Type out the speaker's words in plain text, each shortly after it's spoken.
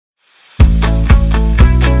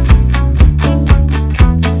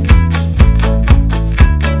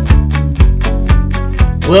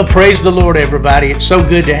Well, praise the Lord, everybody. It's so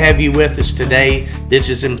good to have you with us today. This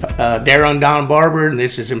is Darren Don Barber, and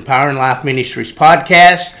this is Empowering Life Ministries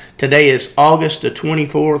podcast. Today is August the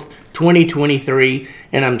 24th, 2023,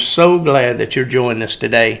 and I'm so glad that you're joining us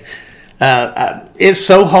today. It's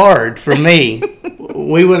so hard for me.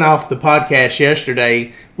 We went off the podcast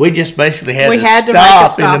yesterday. We just basically had to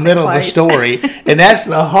stop in the middle of the story. And that's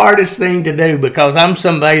the hardest thing to do because I'm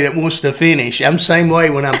somebody that wants to finish. I'm the same way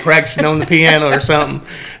when I'm practicing on the piano or something.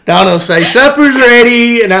 Donna will say, supper's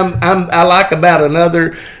ready. And I like about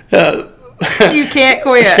another you can't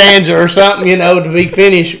quit. stanza or something, to be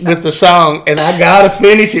finished with the song. And I got to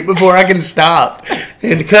finish it before I can stop.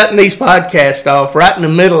 And cutting these podcasts off right in the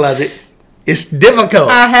middle of it, it's difficult.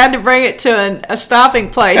 I had to bring it to a stopping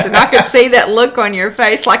place, and I could see that look on your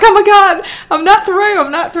face, like, oh my God, I'm not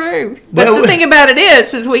through. But the thing about it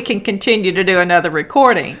is we can continue to do another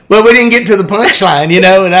recording. Well, we didn't get to the punchline,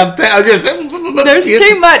 and I just... There's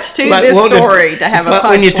too much to this story to have a punchline.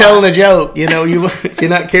 When you're telling a joke, if you're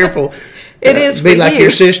not careful, it is be like your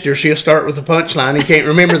sister. She'll start with a punchline and can't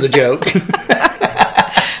remember the joke.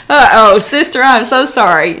 Uh-oh, sister, I'm so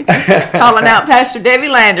sorry. Calling out Pastor Debbie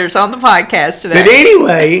Landers on the podcast today.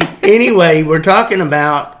 But anyway, we're talking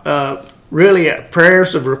about really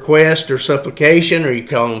prayers of request or supplication, or you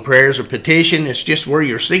call them prayers of petition. It's just where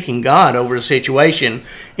you're seeking God over a situation.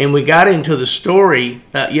 And we got into the story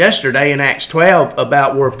yesterday in Acts 12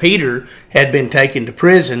 about where Peter had been taken to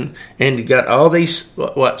prison and got all these,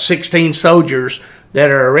 16 soldiers that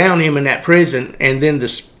are around him in that prison, and then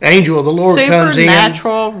the angel of the Lord comes in.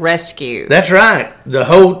 Supernatural rescue. That's right. The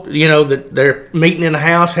whole, they're meeting in the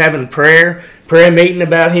house having prayer meeting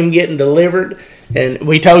about him getting delivered. And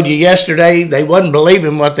we told you yesterday they wasn't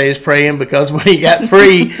believing what they was praying because when he got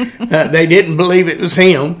free, they didn't believe it was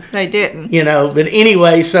him. They didn't. But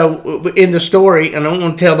anyway, so in the story, and I don't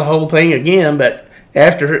want to tell the whole thing again, but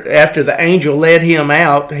after the angel led him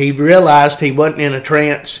out, he realized he wasn't in a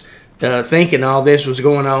trance, thinking all this was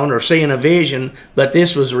going on or seeing a vision, but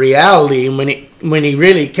this was reality. And when he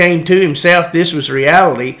really came to himself, this was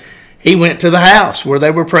reality. He went to the house where they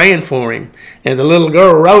were praying for him. And the little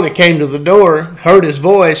girl, Rhoda, came to the door, heard his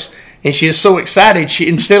voice, and she was so excited,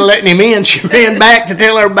 instead of letting him in, she ran back to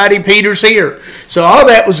tell everybody Peter's here. So all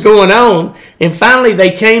that was going on. And finally they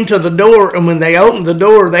came to the door, and when they opened the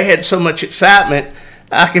door, they had so much excitement.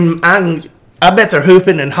 I bet they're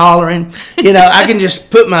hooping and hollering. I can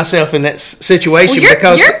just put myself in that situation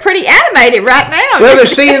because you're pretty animated right now. Well, they're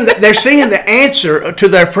seeing the answer to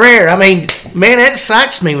their prayer. I mean, man, that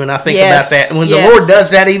excites me when I think about that. And when the Lord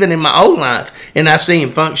does that, even in my own life, and I see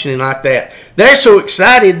Him functioning like that, they're so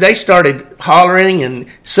excited. They started hollering and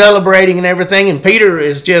celebrating and everything. And Peter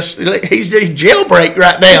is he's jailbreak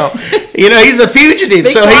right now. He's a fugitive,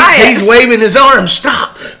 so he's waving his arms.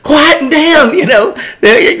 Stop, quieten down.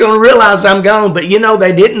 They're going to realize I'm gone. But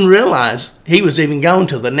they didn't realize he was even gone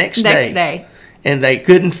till the next day. And they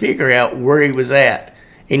couldn't figure out where he was at.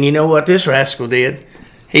 And you know what this rascal did?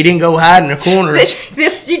 He didn't go hide in a corner.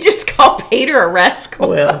 You just call Peter a rascal.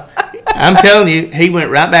 Well, I'm telling you, he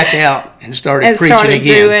went right back out and started preaching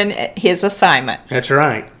again. Doing his assignment. That's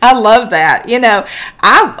right. I love that.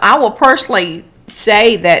 I will personally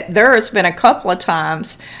say that there has been a couple of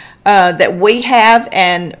times that we have,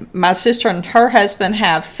 and my sister and her husband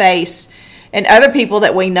have faced, and other people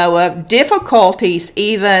that we know of, difficulties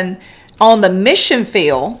even on the mission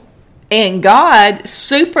field. And God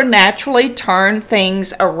supernaturally turned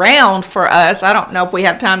things around for us. I don't know if we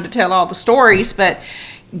have time to tell all the stories, but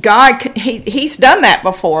God, He's done that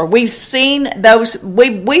before. We've seen those,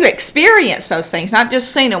 we've experienced those things, not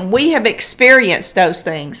just seen them. We have experienced those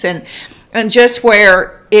things. And just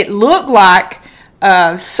where it looked like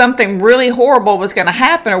something really horrible was going to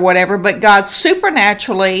happen or whatever, but God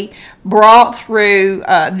supernaturally brought through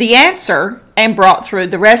the answer and brought through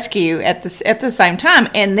the rescue at the same time.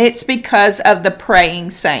 And it's because of the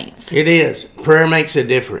praying saints. It is. Prayer makes a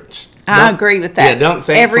difference. I agree with that. Yeah, don't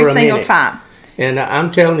think every for a single minute. time. And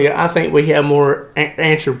I'm telling you, I think we have more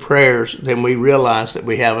answered prayers than we realize that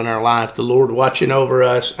we have in our life. The Lord watching over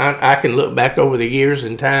us. I can look back over the years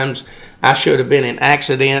and times I should have been in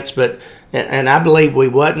accidents, and I believe we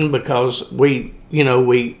wasn't because we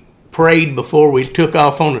prayed before we took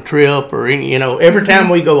off on a trip or every time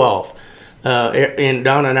we go off. And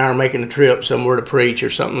Donna and I are making a trip somewhere to preach or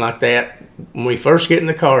something like that. When we first get in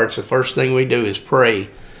the car, it's the first thing we do is pray.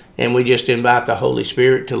 And we just invite the Holy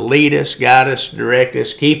Spirit to lead us, guide us, direct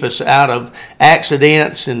us, keep us out of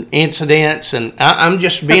accidents and incidents. And I'm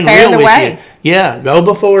just being real with you. Yeah, go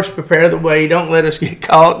before us, prepare the way. Don't let us get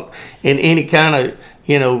caught in any kind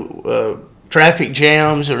of, traffic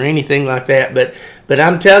jams or anything like that. But But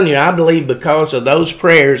I'm telling you, I believe because of those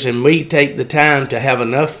prayers, and we take the time to have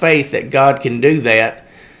enough faith that God can do that,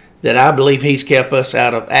 that I believe He's kept us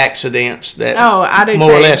out of accidents that I do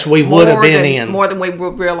more or less we would have been in. More than we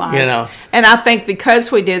would realize. And I think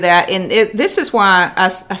because we do that, and this is why I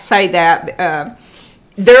say that,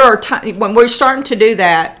 there are times when we're starting to do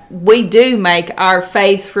that, we do make our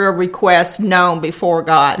faith-filled requests known before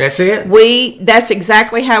God. That's it. That's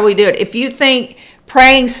exactly how we do it. If you think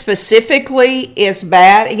praying specifically is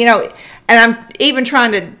bad, and I'm even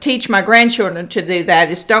trying to teach my grandchildren to do that,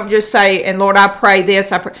 is don't just say, and Lord, I pray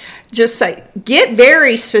this, just say, get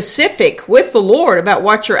very specific with the Lord about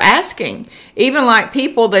what you're asking. Even like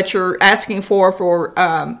people that you're asking for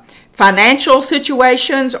financial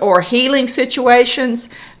situations or healing situations,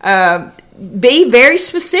 be very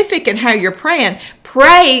specific in how you're praying.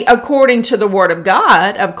 Pray according to the Word of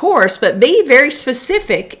God, of course, but be very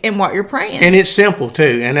specific in what you're praying. And it's simple,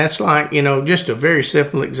 too. And that's like, just a very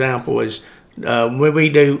simple example is when we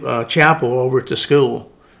do chapel over at the school.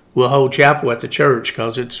 We'll hold chapel at the church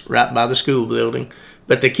because it's right by the school building.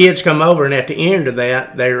 But the kids come over, and at the end of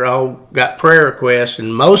that, they're all got prayer requests.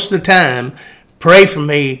 And most of the time, pray for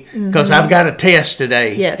me because I've got a test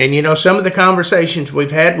today. Yes. And some of the conversations we've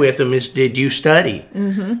had with them is, did you study?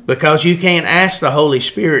 Because you can't ask the Holy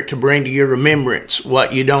Spirit to bring to your remembrance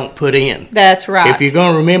what you don't put in. That's right. If you're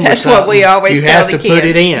going to remember That's something, what we always you tell have to the kids. put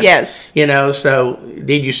it in. Yes. So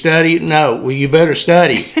did you study? No. Well, you better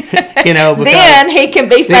study. Then He can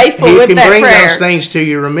be faithful with that prayer. He can bring those things to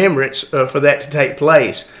your remembrance for that to take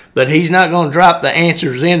place. But He's not going to drop the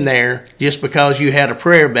answers in there just because you had a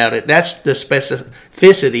prayer about it. That's the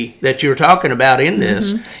specificity that you're talking about in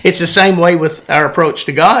this. It's the same way with our approach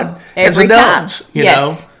to God as adults.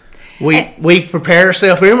 Yes. We prepare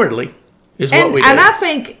ourselves inwardly is what we do. And I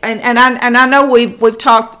think, and I know we've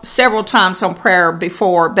talked several times on prayer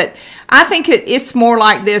before, but I think it's more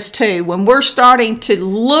like this too. When we're starting to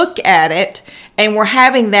look at it and we're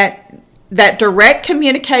having that direct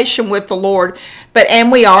communication with the Lord,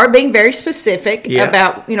 and we are being very specific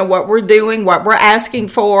about what we're doing, what we're asking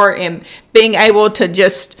for, and being able to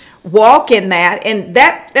just walk in that. And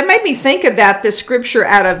that made me think of the scripture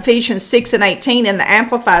out of Ephesians 6:18 in the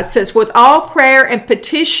Amplified says, with all prayer and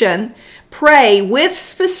petition, pray with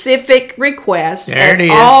specific requests at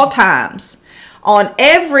all times, on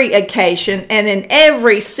every occasion and in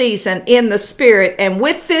every season in the Spirit, and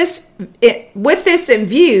with this in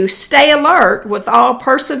view, stay alert with all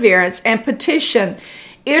perseverance and petition,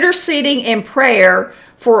 interceding in prayer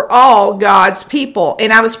for all God's people.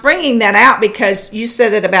 And I was bringing that out because you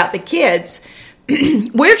said it about the kids.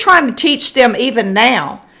 We're trying to teach them even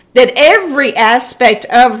now that every aspect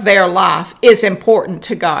of their life is important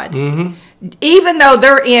to God. Even though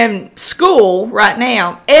they're in school right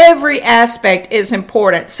now, every aspect is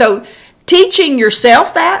important. So teaching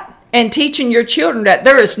yourself that and teaching your children that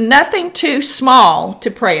there is nothing too small to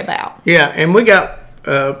pray about. Yeah, and we got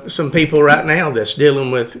some people right now that's dealing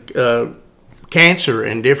with cancer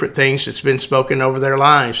and different things that's been spoken over their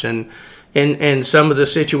lives. And some of the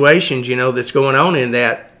situations, that's going on in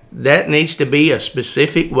that needs to be a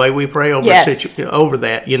specific way we pray over over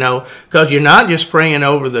that, because you're not just praying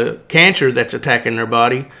over the cancer that's attacking their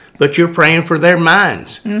body, but you're praying for their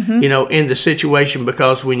minds, in the situation,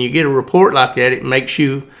 because when you get a report like that, it makes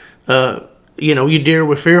you, you deal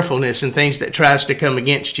with fearfulness and things that tries to come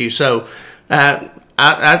against you. So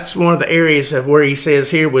that's one of the areas of where he says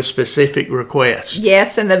here with specific requests.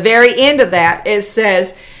 Yes, and the very end of that, it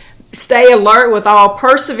says, stay alert with all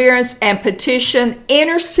perseverance and petition,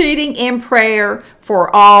 interceding in prayer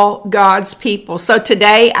for all God's people. So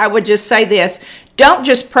today, I would just say this. Don't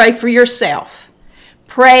just pray for yourself.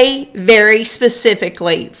 Pray very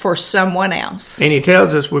specifically for someone else. And he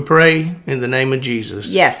tells us we pray in the name of Jesus.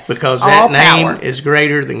 Yes. Because that name is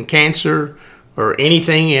greater than cancer or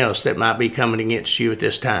anything else that might be coming against you at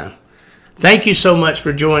this time. Thank you so much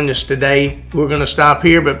for joining us today. We're going to stop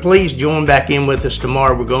here, but please join back in with us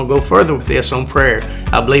tomorrow. We're going to go further with this on prayer.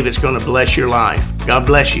 I believe it's going to bless your life. God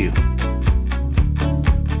bless you.